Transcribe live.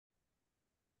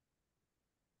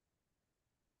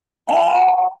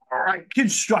right,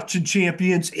 construction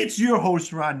champions, it's your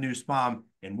host, Ron Nussbaum,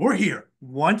 and we're here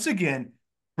once again,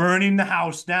 burning the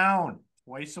house down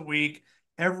twice a week,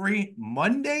 every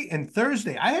Monday and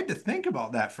Thursday. I had to think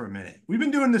about that for a minute. We've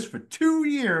been doing this for 2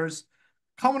 years,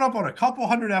 coming up on a couple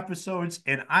hundred episodes,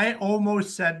 and I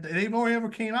almost said they've only ever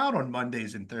came out on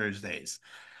Mondays and Thursdays.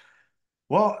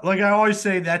 Well, like I always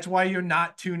say, that's why you're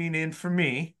not tuning in for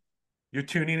me. You're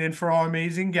tuning in for our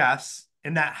amazing guests.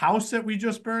 And that house that we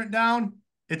just burnt down,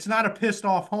 it's not a pissed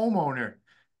off homeowner.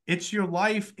 It's your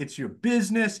life, it's your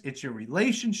business, it's your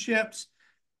relationships.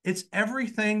 It's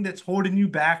everything that's holding you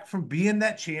back from being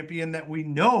that champion that we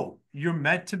know you're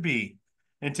meant to be.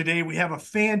 And today we have a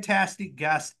fantastic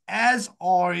guest. As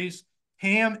always,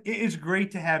 Pam, it is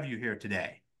great to have you here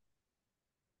today.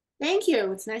 Thank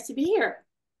you. It's nice to be here.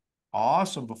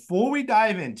 Awesome. Before we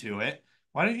dive into it,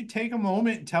 why don't you take a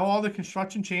moment and tell all the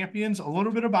construction champions a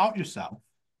little bit about yourself?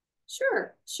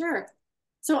 Sure.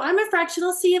 So I'm a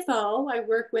fractional CFO. I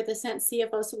work with Ascent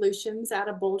CFO Solutions out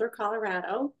of Boulder,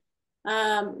 Colorado.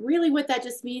 Really what that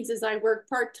just means is I work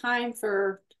part-time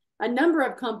for a number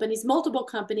of companies, multiple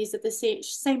companies at the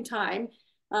same time,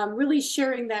 really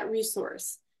sharing that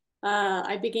resource.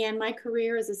 I began my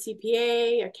career as a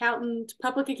CPA, accountant,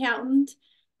 public accountant,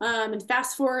 and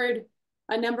fast forward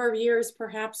a number of years,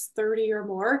 perhaps 30 or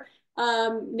more.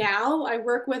 Now I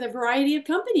work with a variety of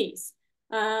companies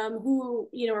who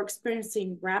are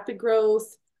experiencing rapid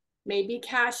growth, maybe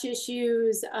cash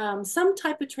issues, some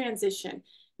type of transition.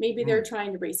 Maybe they're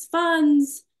trying to raise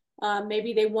funds.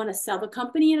 Maybe they want to sell the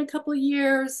company in a couple of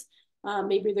years.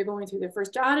 Maybe they're going through their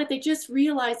first audit. They just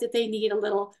realize that they need a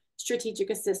little strategic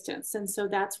assistance. And so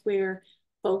that's where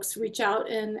folks reach out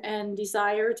and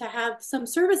desire to have some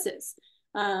services.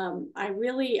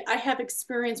 I have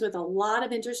experience with a lot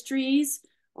of industries,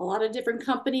 a lot of different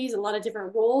companies, a lot of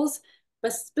different roles,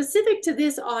 but specific to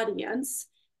this audience,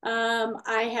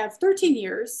 I have 13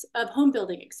 years of home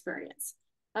building experience.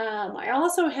 I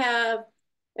also have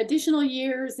additional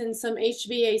years in some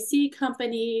HVAC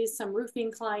companies, some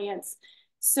roofing clients.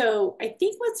 So I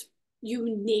think what's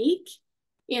unique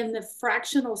in the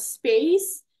fractional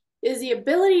space is the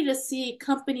ability to see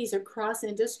companies across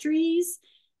industries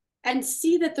and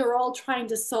see that they're all trying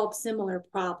to solve similar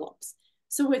problems.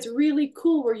 So it's really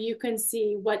cool where you can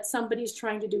see what somebody's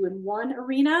trying to do in one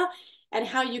arena and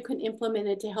how you can implement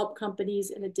it to help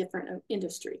companies in a different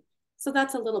industry. So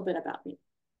that's a little bit about me.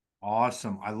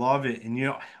 Awesome. I love it. And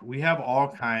we have all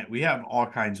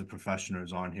kinds of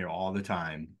professionals on here all the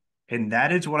time. And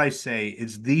that is what I say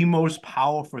is the most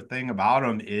powerful thing about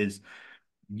them is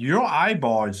your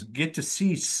eyeballs get to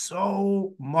see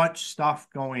so much stuff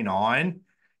going on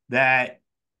that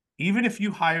even if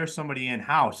you hire somebody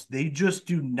in-house, they just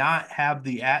do not have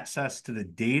the access to the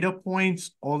data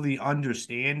points or the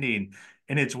understanding.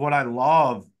 And it's what I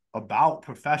love about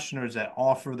professionals that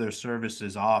offer their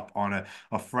services up on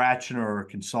a fractional or a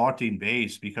consulting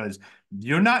base, because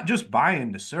you're not just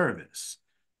buying the service.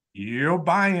 You're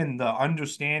buying the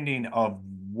understanding of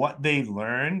what they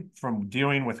learn from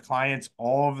dealing with clients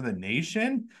all over the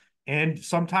nation and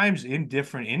sometimes in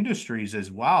different industries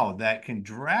as well that can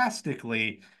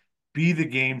drastically be the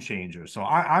game changer. So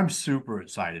I'm super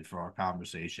excited for our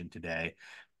conversation today.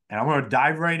 And I'm going to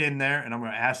dive right in there and I'm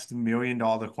going to ask the $1 million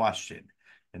question.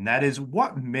 And that is,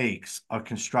 what makes a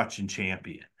construction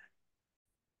champion?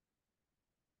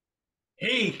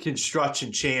 Hey,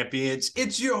 construction champions.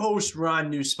 It's your host, Ron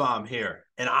Nussbaum here.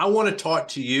 And I want to talk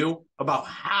to you about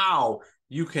how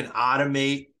you can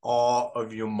automate all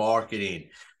of your marketing.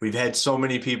 We've had so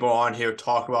many people on here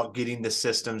talk about getting the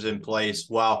systems in place.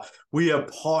 Well, we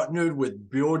have partnered with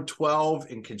Build 12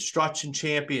 and Construction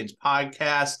Champions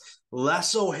podcast.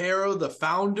 Les O'Hara, the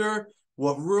founder,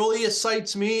 what really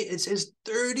excites me is his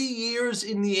 30 years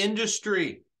in the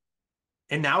industry.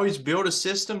 And now he's built a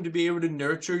system to be able to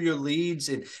nurture your leads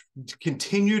and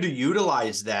continue to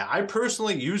utilize that. I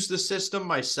personally use the system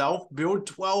myself. Build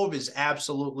 12 is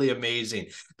absolutely amazing.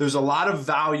 There's a lot of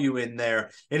value in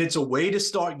there. And it's a way to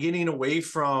start getting away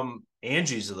from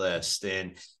Angie's List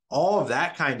and all of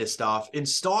that kind of stuff and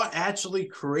start actually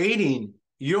creating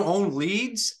your own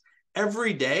leads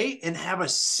every day and have a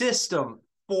system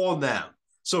for them.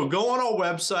 So go on our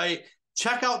website,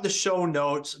 check out the show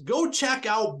notes. Go check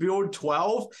out Build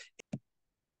 12.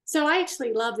 So I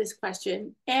actually love this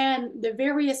question and the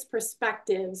various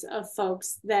perspectives of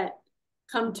folks that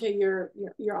come to your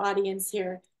audience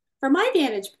here. From my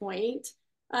vantage point,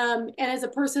 and as a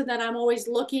person that I'm always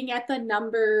looking at the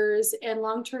numbers and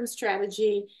long-term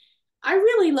strategy, I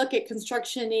really look at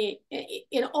construction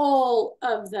in all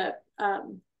of the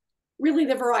really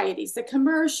the varieties, the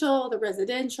commercial, the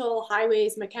residential,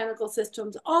 highways, mechanical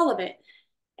systems, all of it.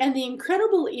 and the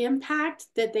incredible impact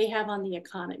that they have on the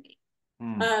economy.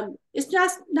 Mm. It's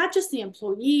just not just the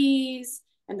employees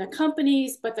and the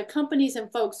companies, but the companies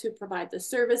and folks who provide the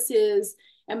services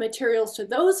and materials to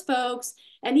those folks,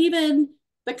 and even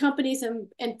the companies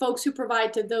and folks who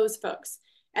provide to those folks.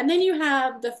 And then you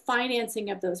have the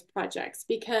financing of those projects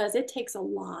because it takes a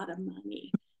lot of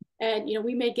money. And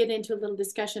we may get into a little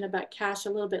discussion about cash a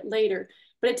little bit later,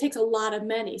 but it takes a lot of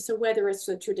money. So whether it's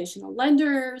the traditional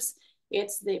lenders,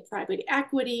 it's the private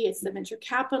equity, it's the venture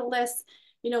capitalists,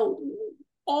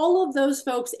 all of those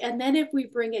folks. And then if we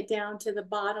bring it down to the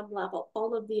bottom level,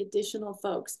 all of the additional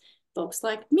folks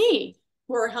like me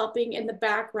who are helping in the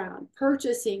background,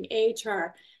 purchasing,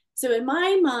 HR. So in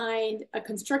my mind, a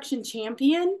construction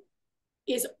champion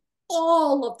is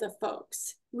all of the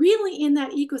folks really in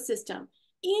that ecosystem,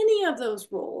 any of those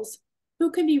roles,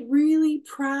 who can be really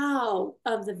proud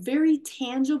of the very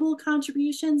tangible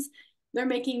contributions they're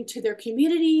making to their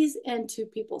communities and to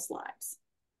people's lives.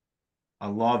 I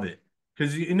love it.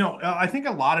 Because, I think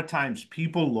a lot of times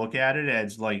people look at it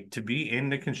as like to be in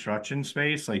the construction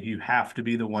space, like you have to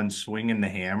be the one swinging the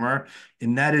hammer.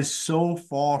 And that is so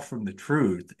far from the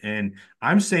truth. And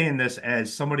I'm saying this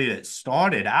as somebody that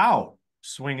started out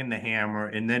swinging the hammer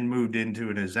and then moved into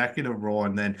an executive role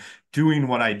and then doing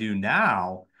what I do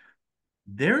now.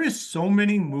 There is so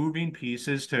many moving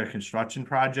pieces to a construction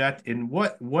project and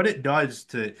what it does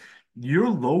to your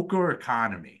local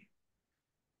economy,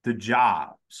 the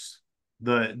jobs,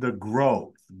 the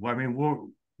growth. I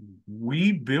mean,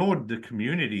 we build the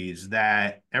communities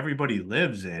that everybody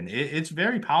lives in. It's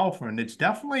very powerful, and it's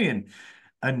definitely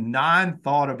a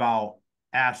non-thought about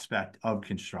aspect of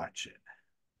construction.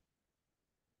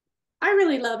 I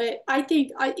really love it. I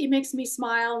think it makes me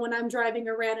smile when I'm driving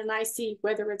around and I see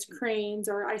whether it's cranes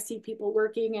or I see people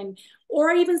working, or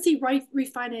I even see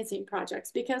refinancing projects,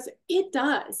 because it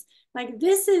does. Like,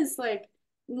 this is like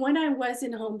when I was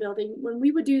in home building, when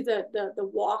we would do the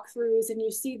walkthroughs and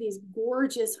you see these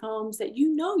gorgeous homes that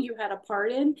you had a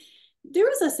part in, there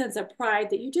is a sense of pride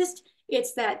that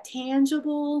it's that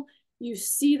tangible. You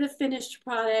see the finished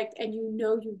product and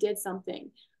you did something.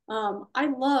 I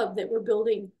love that we're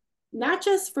building not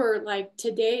just for like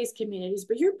today's communities,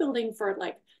 but you're building for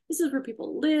like, this is where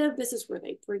people live. This is where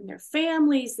they bring their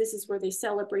families. This is where they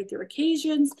celebrate their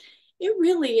occasions. It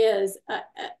really is a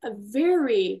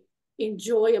very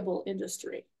enjoyable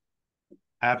industry.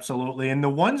 Absolutely. And the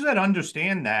ones that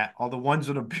understand that are the ones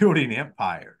that are building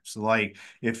empires. Like,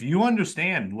 if you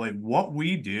understand, like, what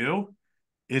we do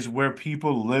is where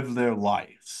people live their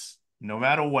lives, no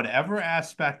matter whatever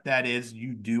aspect that is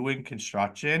you do in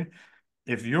construction.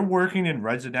 If you're working in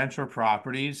residential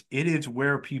properties, it is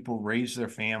where people raise their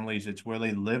families. It's where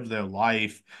they live their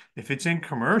life. If it's in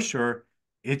commercial,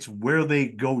 it's where they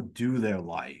go do their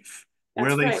life,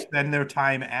 where That's they right. spend their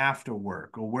time after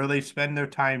work or where they spend their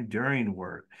time during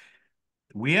work.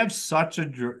 We have such a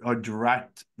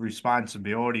direct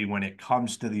responsibility when it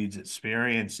comes to these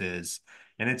experiences,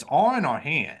 and it's all in our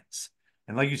hands.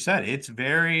 And like you said, it's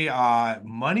very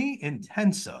money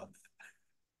intensive.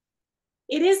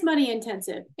 It is money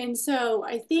intensive. And so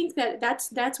I think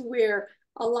that's where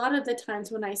a lot of the times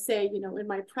when I say, in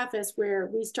my preface, where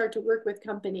we start to work with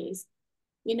companies,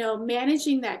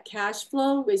 managing that cash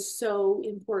flow is so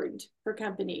important for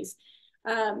companies.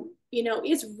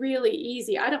 It's really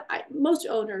easy. Most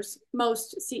owners,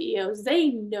 most CEOs,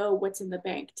 they know what's in the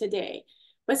bank today,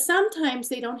 but sometimes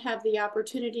they don't have the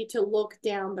opportunity to look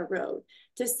down the road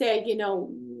to say,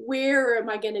 where am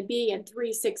I going to be in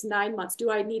 3, 6, 9 months?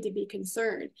 Do I need to be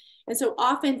concerned? And so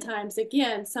oftentimes,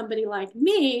 again, somebody like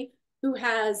me who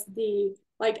has the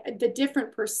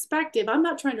different perspective. I'm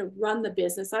not trying to run the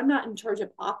business. I'm not in charge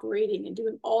of operating and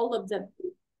doing all of the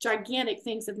gigantic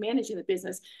things of managing the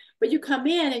business. But you come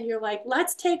in and you're like,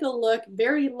 let's take a look,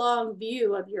 very long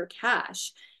view of your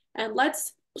cash, and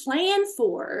let's plan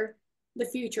for the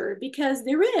future, because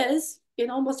there is, in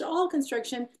almost all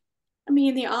construction, I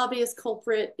mean, the obvious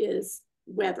culprit is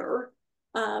weather,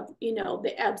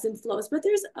 the ebbs and flows, but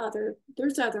there's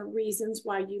other reasons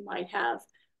why you might have,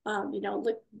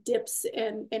 dips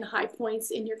and high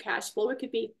points in your cash flow. It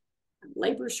could be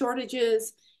labor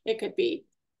shortages. It could be,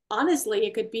 honestly,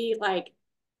 it could be like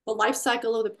the life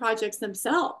cycle of the projects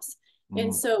themselves.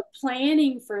 And Mm. so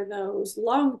planning for those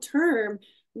long term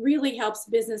really helps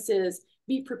businesses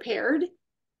be prepared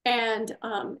and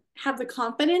have the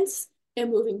confidence in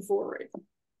moving forward.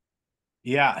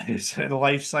 Yeah, it's the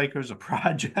life cycles of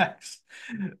projects,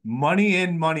 money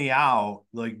in, money out.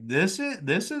 Like this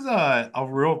is a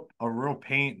real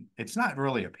pain. It's not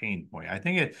really a pain point. I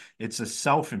think it's a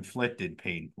self-inflicted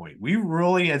pain point. We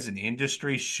really, as an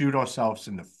industry, shoot ourselves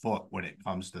in the foot when it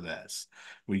comes to this.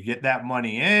 We get that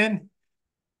money in,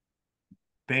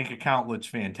 bank account looks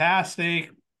fantastic.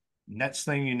 Next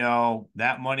thing you know,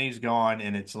 that money's gone,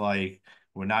 and it's like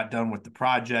we're not done with the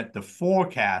project. The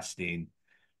forecasting,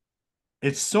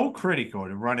 it's so critical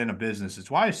to run in a business. It's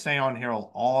why I say on here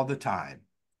all the time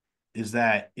is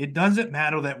that it doesn't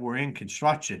matter that we're in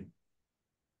construction.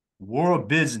 We're a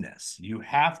business. You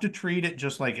have to treat it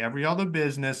just like every other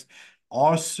business.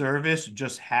 Our service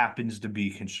just happens to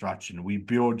be construction. We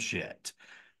build shit.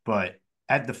 But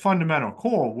at the fundamental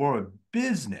core, we're a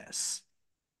business.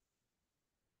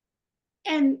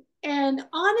 And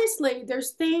honestly,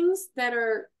 there's things that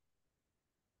are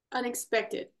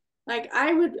unexpected. Like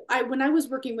when I was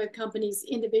working with companies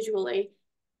individually,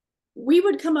 we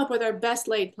would come up with our best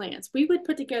laid plans. We would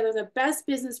put together the best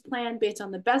business plan based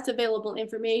on the best available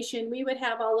information. We would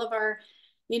have all of our,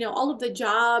 all of the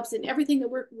jobs and everything that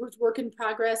was work in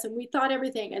progress. And we thought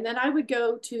everything. And then I would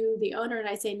go to the owner and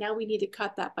I say, now we need to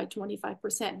cut that by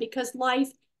 25% because life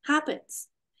happens.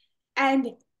 And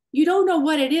you don't know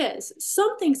what it is.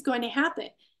 Something's going to happen,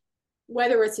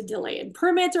 whether it's a delay in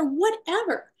permits or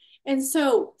whatever. And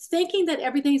so thinking that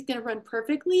everything's going to run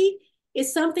perfectly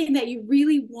is something that you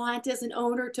really want as an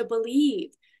owner to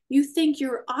believe. You think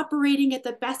you're operating at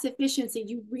the best efficiency.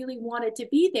 You really want it to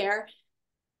be there.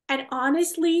 And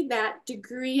honestly, that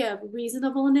degree of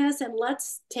reasonableness and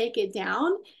let's take it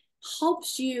down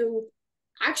helps you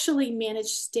actually manage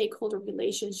stakeholder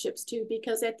relationships too,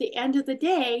 because at the end of the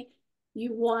day,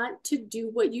 you want to do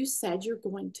what you said you're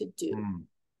going to do. Mm.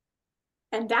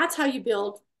 And that's how you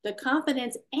build the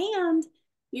confidence and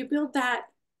you build that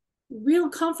real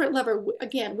comfort level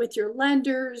again with your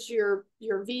lenders, your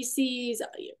VCs,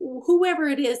 whoever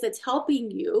it is that's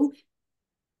helping you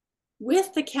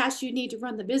with the cash you need to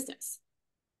run the business.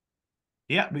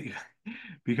 Yeah,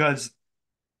 because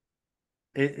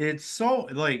it's so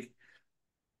like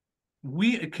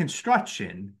we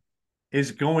construction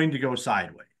is going to go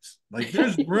sideways. Like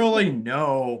there's really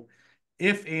no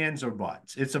if, ands, or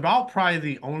buts. It's about probably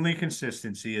the only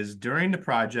consistency is during the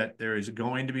project, there is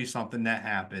going to be something that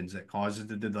happens that causes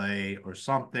the delay or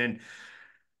something.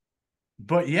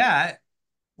 But yeah,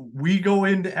 we go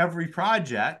into every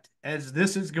project as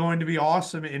this is going to be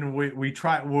awesome. And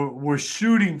we're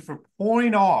shooting for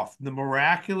pulling off the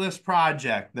miraculous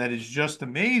project that is just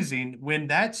amazing when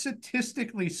that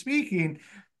statistically speaking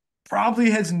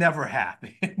probably has never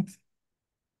happened.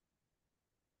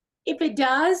 If it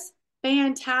does,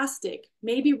 fantastic.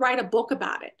 Maybe write a book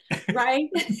about it, right?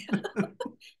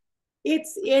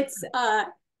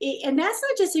 And that's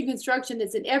not just in construction,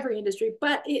 it's in every industry,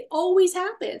 but it always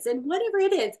happens. And whatever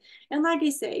it is, and like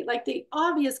I say, like the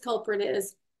obvious culprit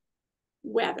is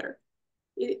weather.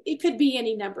 It could be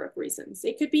any number of reasons.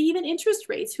 It could be even interest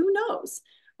rates. Who knows?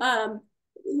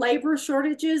 Labor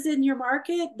shortages in your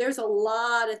market. There's a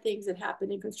lot of things that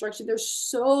happen in construction. There's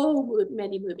so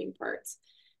many moving parts.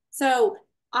 So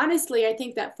honestly, I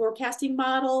think that forecasting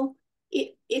model,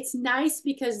 it's nice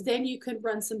because then you can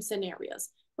run some scenarios.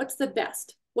 What's the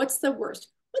best? What's the worst?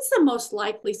 What's the most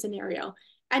likely scenario?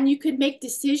 And you can make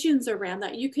decisions around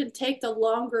that. You can take the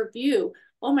longer view.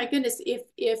 Oh my goodness,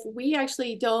 if we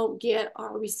actually don't get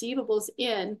our receivables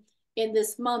in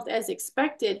this month as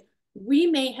expected, we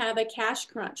may have a cash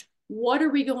crunch. What are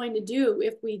we going to do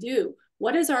if we do?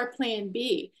 What is our plan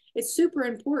B? It's super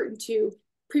important to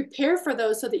prepare for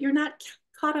those so that you're not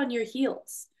caught on your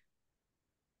heels.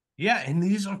 Yeah, and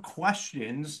these are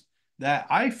questions that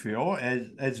I feel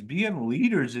as being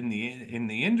leaders in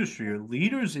the industry or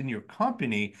leaders in your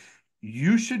company,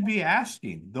 you should be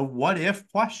asking the what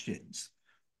if questions.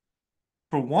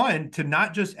 For one, to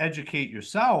not just educate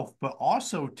yourself, but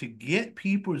also to get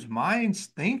people's minds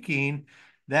thinking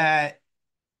that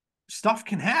stuff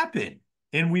can happen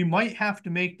and we might have to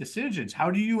make decisions.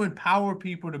 How do you empower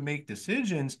people to make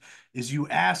decisions is you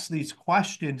ask these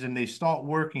questions and they start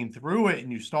working through it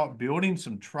and you start building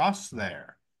some trust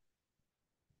there.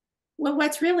 Well,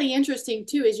 what's really interesting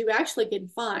too is you actually can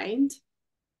find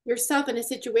yourself in a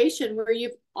situation where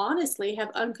you honestly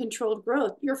have uncontrolled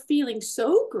growth. You're feeling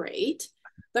so great.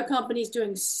 The company's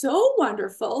doing so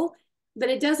wonderful that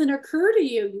it doesn't occur to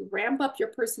you. You ramp up your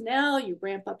personnel, you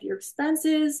ramp up your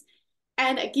expenses.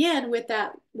 And again,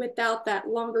 without that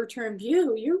longer term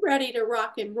view, you're ready to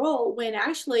rock and roll when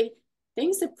actually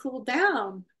things have cooled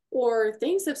down or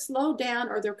things have slowed down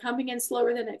or they're coming in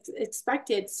slower than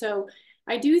expected. So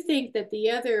I do think that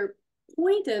the other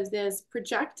point of this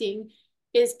projecting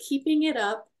is keeping it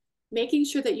up, making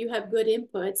sure that you have good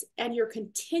inputs and you're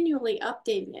continually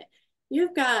updating it.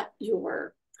 You've got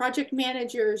your project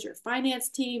managers, your finance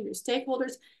team, your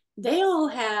stakeholders, they all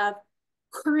have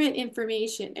current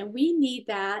information, and we need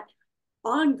that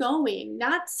ongoing,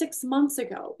 not 6 months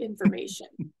ago information.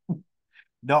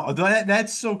 No,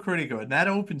 that's so critical. And that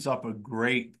opens up a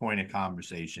great point of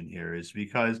conversation here, is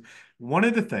because one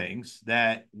of the things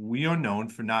that we are known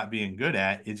for not being good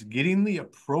at is getting the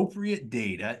appropriate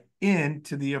data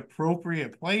into the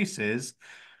appropriate places.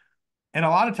 And a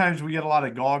lot of times we get a lot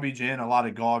of garbage in, a lot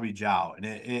of garbage out. And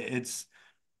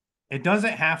it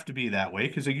doesn't have to be that way,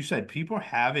 because like you said, people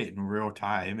have it in real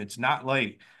time. It's not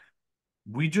like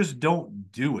we just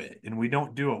don't do it, and we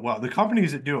don't do it well. The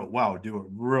companies that do it well do it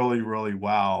really, really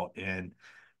well. And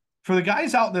for the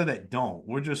guys out there that don't,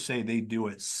 we'll just say they do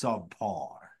it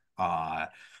subpar.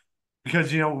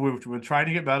 Because we're trying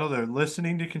to get better. They're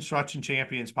listening to Construction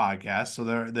Champions podcast, so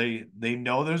they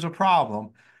know there's a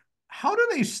problem. How do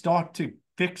they start to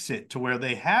fix it to where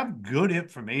they have good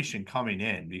information coming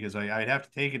in? Because I'd have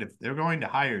to take it, if they're going to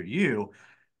hire you,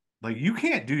 like, you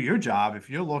can't do your job if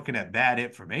you're looking at bad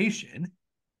information.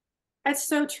 That's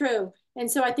so true. And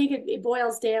so I think it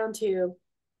boils down to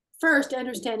first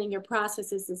understanding your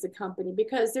processes as a company,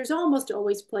 because there's almost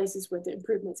always places where the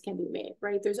improvements can be made,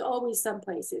 right? There's always some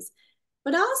places,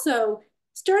 but also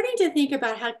starting to think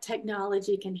about how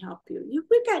technology can help you.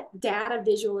 We've got data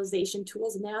visualization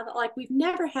tools now that like we've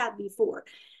never had before.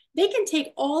 They can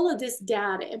take all of this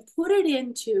data and put it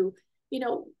into,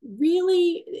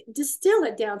 really distill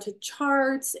it down to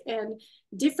charts and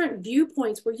different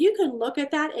viewpoints where you can look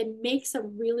at that and make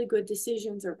some really good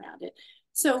decisions around it.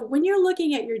 So when you're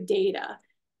looking at your data,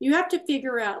 you have to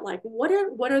figure out like what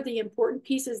are the important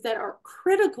pieces that are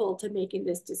critical to making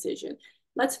this decision.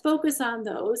 Let's focus on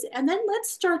those, and then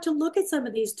let's start to look at some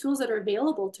of these tools that are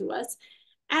available to us,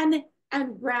 and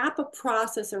wrap a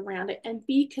process around it and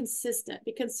be consistent,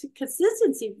 because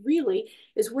consistency really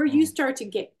is where you start to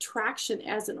get traction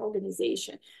as an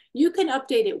organization. You can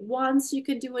update it once, you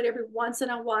can do it every once in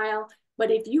a while,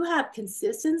 but if you have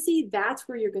consistency, that's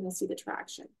where you're going to see the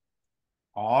traction.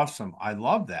 Awesome. I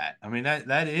love that. I mean,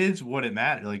 that is what it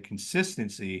matters. Like,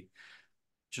 consistency,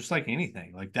 just like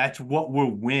anything, like that's what will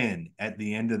win at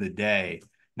the end of the day.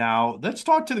 Now, let's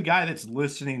talk to the guy that's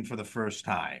listening for the first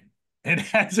time and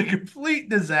has a complete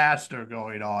disaster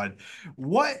going on.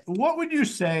 What would you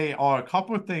say are a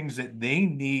couple of things that they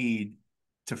need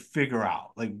to figure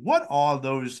out? Like, what are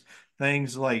those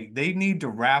things, like they need to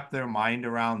wrap their mind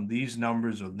around these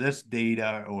numbers or this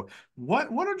data, or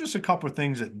what are just a couple of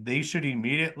things that they should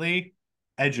immediately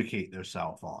educate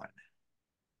themselves on?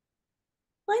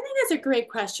 Well, I think that's a great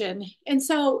question. And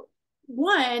so,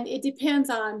 one, it depends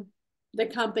on the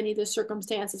company, the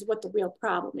circumstances, what the real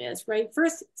problem is, right?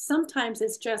 First, sometimes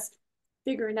it's just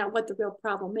figuring out what the real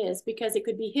problem is, because it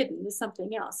could be hidden as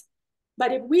something else.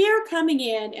 But if we are coming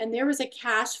in and there is a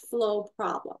cash flow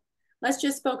problem, let's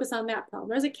just focus on that problem.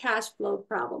 There's a cash flow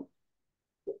problem.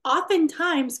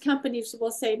 Oftentimes, companies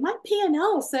will say, my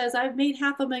P&L says I've made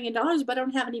 $500,000, but I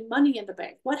don't have any money in the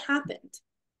bank. What happened?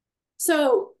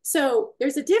 So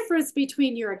there's a difference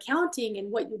between your accounting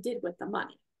and what you did with the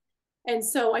money. And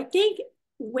so I think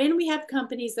when we have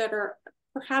companies that are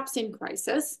perhaps in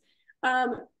crisis,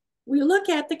 we look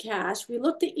at the cash, we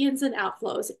look the ins and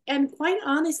outflows, and quite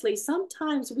honestly,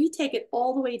 sometimes we take it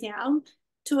all the way down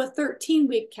to a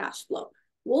 13-week cash flow.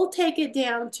 We'll take it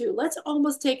down to, let's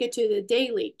almost take it to the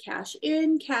daily cash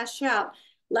in, cash out.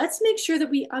 Let's make sure that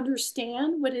we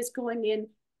understand what is going in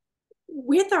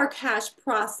with our cash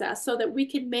process so that we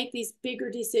can make these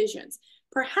bigger decisions.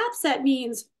 Perhaps that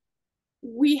means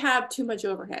we have too much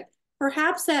overhead.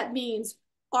 Perhaps that means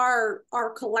our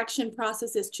collection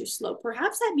process is too slow.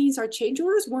 Perhaps that means our change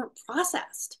orders weren't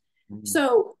processed.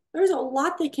 So there's a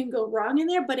lot that can go wrong in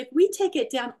there, but if we take it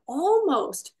down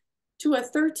almost to a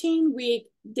 13-week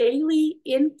daily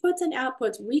inputs and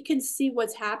outputs, we can see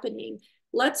what's happening.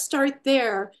 Let's start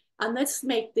there and let's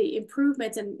make the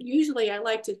improvements. And usually I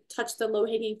like to touch the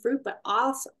low-hanging fruit, but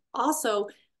also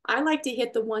I like to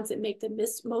hit the ones that make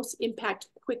the most impact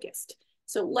quickest.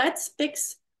 So let's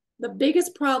fix the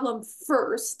biggest problem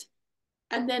first,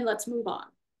 and then let's move on.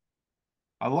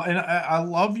 I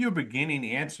love your beginning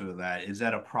answer to that, is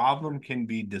that a problem can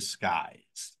be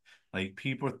disguised. Like,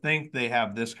 people think they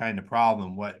have this kind of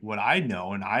problem. What I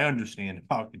know and I understand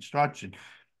about construction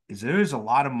is there is a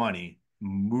lot of money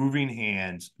moving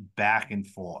hands back and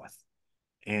forth.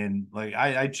 And like,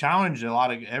 I challenge a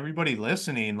lot of everybody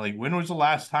listening, like, when was the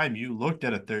last time you looked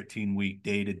at a 13-week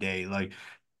day to day? Like,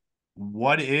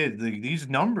 what is these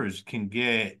numbers can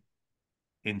get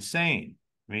insane.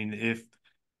 I mean, if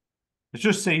let's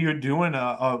just say you're doing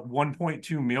a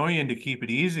 1.2 million to keep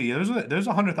it easy, there's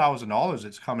 $100,000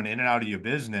 that's coming in and out of your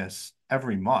business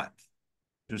every month.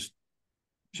 Just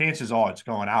chances are it's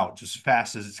going out just as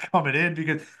fast as it's coming in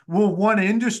because well, one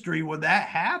industry where that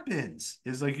happens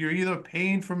is like you're either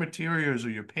paying for materials or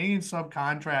you're paying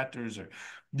subcontractors or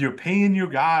you're paying your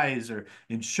guys or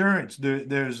insurance.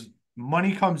 There's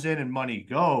money comes in and money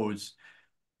goes.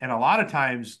 And a lot of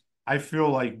times I feel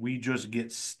like we just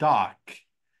get stuck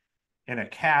in a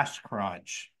cash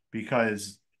crunch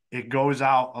because it goes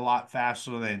out a lot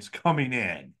faster than it's coming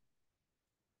in.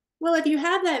 Well, if you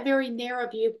have that very narrow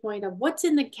viewpoint of what's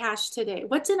in the cash today,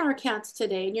 what's in our accounts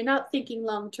today, and you're not thinking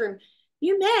long term,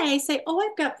 you may say, oh,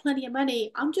 I've got plenty of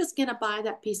money. I'm just going to buy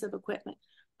that piece of equipment.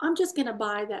 I'm just going to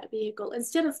buy that vehicle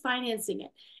instead of financing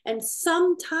it. And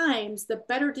sometimes the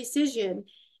better decision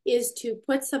is to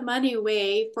put some money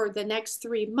away for the next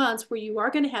 3 months where you are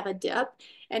going to have a dip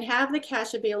and have the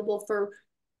cash available for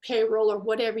payroll or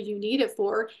whatever you need it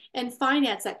for and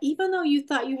finance that. Even though you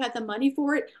thought you had the money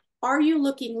for it, are you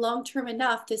looking long-term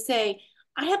enough to say,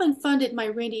 I haven't funded my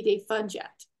rainy day fund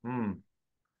yet? Hmm.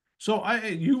 So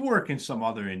you work in some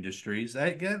other industries.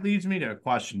 That leads me to a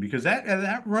question because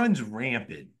that runs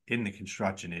rampant in the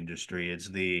construction industry. It's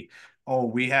oh,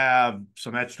 we have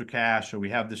some extra cash or we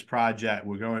have this project.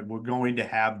 We're going to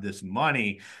have this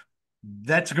money.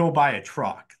 Let's go buy a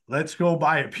truck. Let's go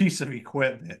buy a piece of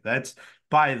equipment. Let's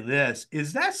buy this.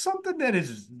 Is that something that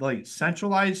is like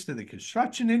centralized to the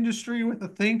construction industry with the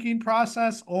thinking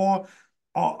process, or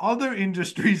are other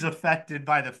industries affected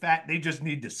by the fact they just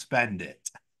need to spend it?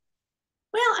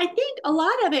 Well, I think a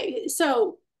lot of it,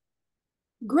 so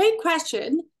great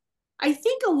question. I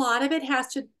think a lot of it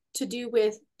has to do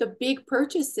with the big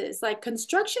purchases. Like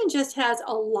construction just has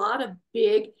a lot of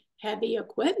big, heavy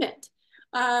equipment.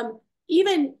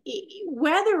 Even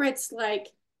whether it's like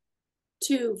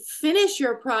to finish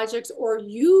your projects or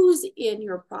use in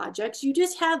your projects, you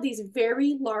just have these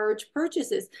very large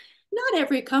purchases. Not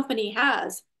every company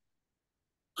has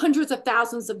hundreds of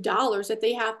thousands of dollars that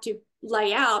they have to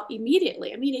lay out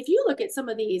immediately. I mean, if you look at some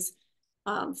of these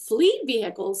fleet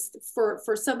vehicles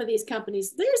for some of these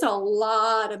companies, there's a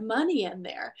lot of money in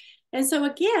there. And so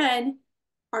again,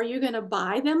 are you going to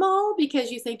buy them all because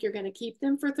you think you're going to keep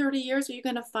them for 30 years, or are you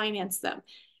going to finance them?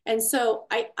 And so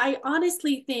I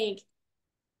honestly think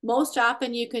most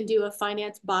often you can do a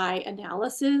finance buy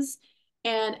analysis.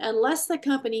 And unless the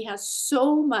company has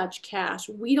so much cash,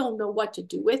 we don't know what to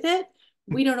do with it.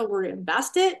 We don't know where to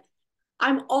invest it.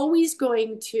 I'm always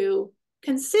going to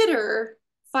consider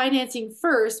financing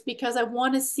first because I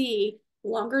want to see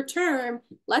longer term,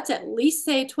 let's at least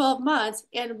say 12 months,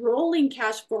 and rolling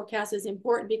cash forecast is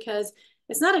important because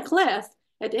it's not a cliff.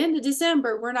 At the end of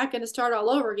December, we're not going to start all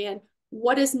over again.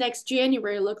 What does next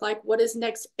January look like? What does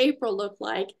next April look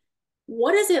like?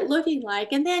 What is it looking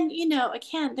like? And then,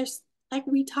 again, there's, like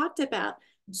we talked about,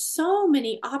 so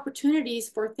many opportunities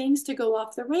for things to go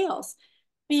off the rails.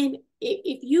 I mean,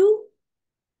 if you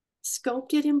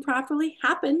scoped it improperly,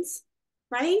 happens,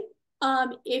 right?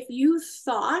 If you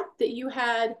thought that you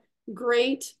had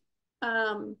great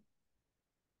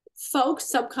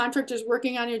folks, subcontractors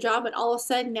working on your job, and all of a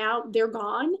sudden now they're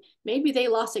gone, maybe they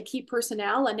lost a key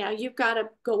personnel, and now you've got to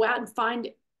go out and find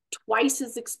twice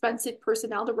as expensive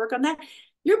personnel to work on that.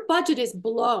 Your budget is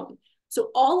blown.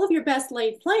 So all of your best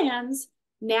laid plans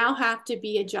now have to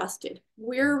be adjusted.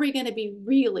 Where are we going to be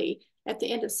really at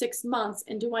the end of 6 months?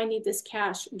 And do I need this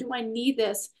cash? Do I need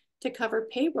this to cover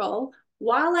payroll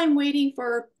while I'm waiting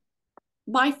for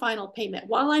my final payment,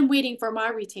 while I'm waiting for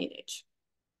my retainage?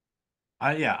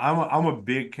 Yeah, I'm a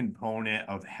big component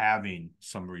of having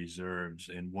some reserves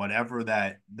and whatever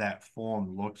that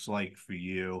form looks like for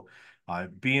you.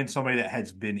 Being somebody that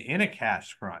has been in a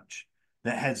cash crunch,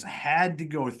 that has had to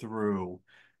go through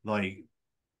like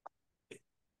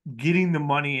getting the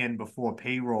money in before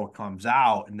payroll comes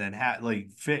out, and then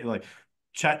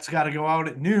checks got to go out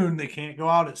at noon. They can't go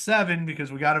out at 7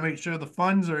 because we got to make sure the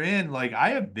funds are in. Like I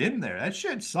have been there. That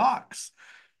shit sucks.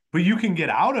 But you can get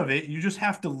out of it. You just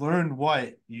have to learn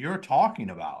what you're talking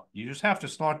about. You just have to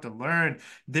start to learn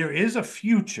there is a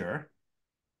future.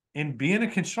 In being a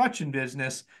construction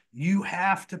business, you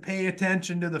have to pay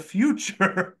attention to the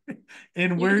future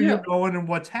and You where you're do. going and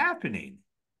what's happening.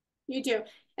 You do.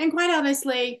 And quite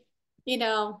honestly,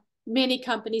 many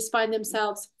companies find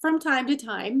themselves from time to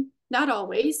time, not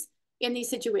always, in these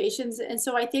situations. And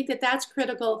so I think that that's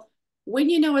critical when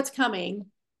you know it's coming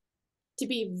to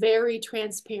be very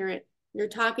transparent. You're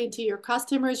talking to your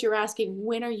customers, you're asking,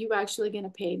 when are you actually going to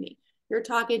pay me? You're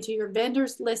talking to your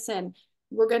vendors, listen,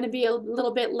 we're going to be a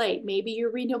little bit late. Maybe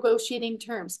you're renegotiating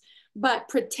terms. But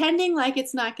pretending like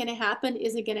it's not going to happen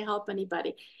isn't going to help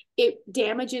anybody. It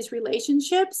damages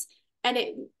relationships, and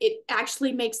it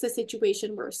actually makes the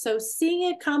situation worse. So seeing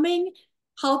it coming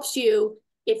helps you.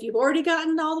 If you've already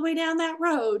gotten all the way down that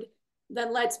road,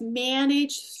 then let's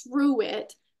manage through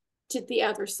it to the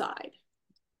other side.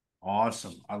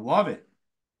 Awesome. I love it.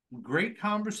 Great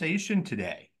conversation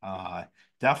today.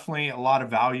 Definitely a lot of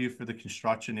value for the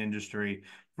construction industry.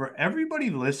 For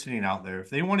everybody listening out there, if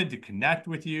they wanted to connect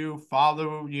with you,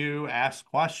 follow you, ask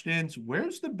questions,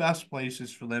 where's the best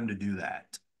places for them to do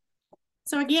that?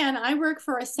 So again, I work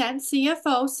for Ascent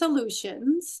CFO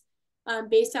Solutions,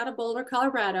 based out of Boulder,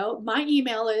 Colorado. My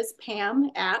email is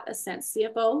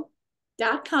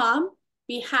pam@ascentcfo.com.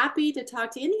 Be happy to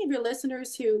talk to any of your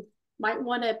listeners who might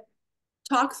want to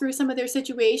talk through some of their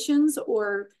situations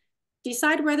or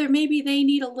decide whether maybe they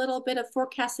need a little bit of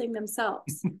forecasting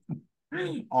themselves.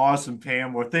 Awesome,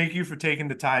 Pam. Well, thank you for taking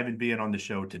the time and being on the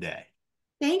show today.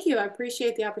 Thank you. I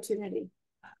appreciate the opportunity.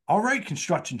 All right,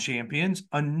 construction champions,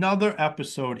 another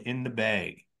episode in the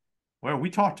bag where we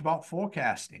talked about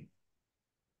forecasting,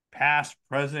 past,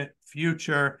 present,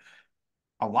 future.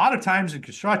 A lot of times in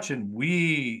construction,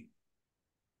 we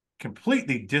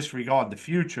completely disregard the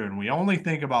future and we only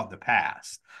think about the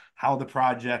past, how the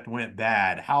project went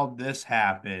bad, how this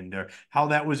happened, or how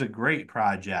that was a great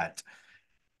project.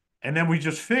 And then we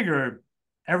just figure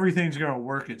everything's going to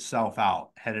work itself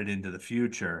out headed into the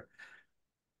future.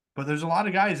 But there's a lot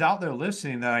of guys out there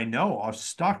listening that I know are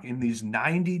stuck in these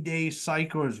 90-day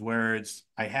cycles where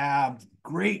I have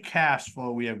great cash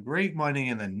flow, we have great money,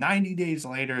 and then 90 days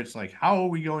later, it's like, how are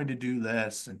we going to do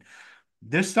this? And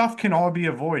this stuff can all be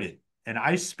avoided. And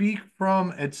I speak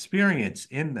from experience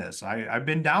in this. I've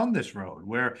been down this road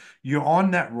where you're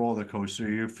on that roller coaster.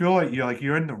 You feel like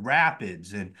you're in the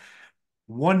rapids, and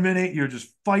 1 minute you're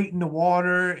just fighting the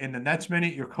water, and the next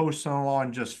minute you're coasting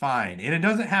along just fine. And it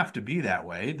doesn't have to be that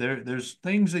way. There's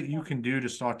things that you can do to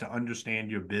start to understand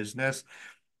your business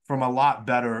from a lot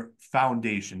better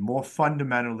foundation, more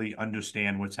fundamentally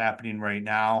understand what's happening right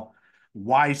now,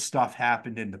 why stuff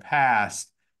happened in the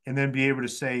past, and then be able to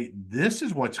say, this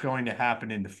is what's going to happen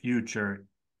in the future,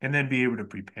 and then be able to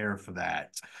prepare for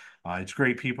that. It's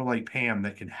great people like Pam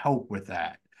that can help with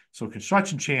that. So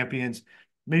construction champions,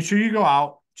 make sure you go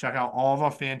out, check out all of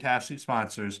our fantastic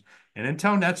sponsors, and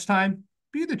until next time,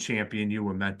 be the champion you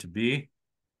were meant to be.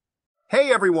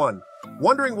 Hey everyone!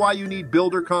 Wondering why you need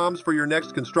Builder Comms for your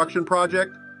next construction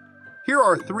project? Here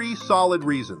are 3 solid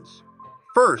reasons.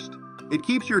 First, it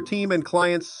keeps your team and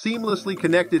clients seamlessly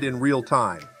connected in real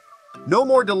time. No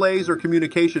more delays or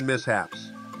communication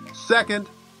mishaps. Second,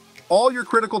 all your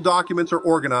critical documents are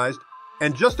organized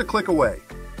and just a click away.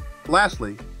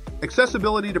 Lastly,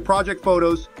 accessibility to project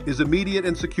photos is immediate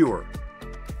and secure.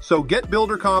 So get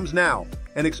Builder Comms now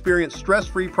and experience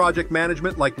stress-free project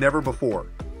management like never before.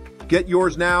 Get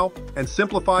yours now and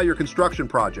simplify your construction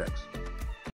projects.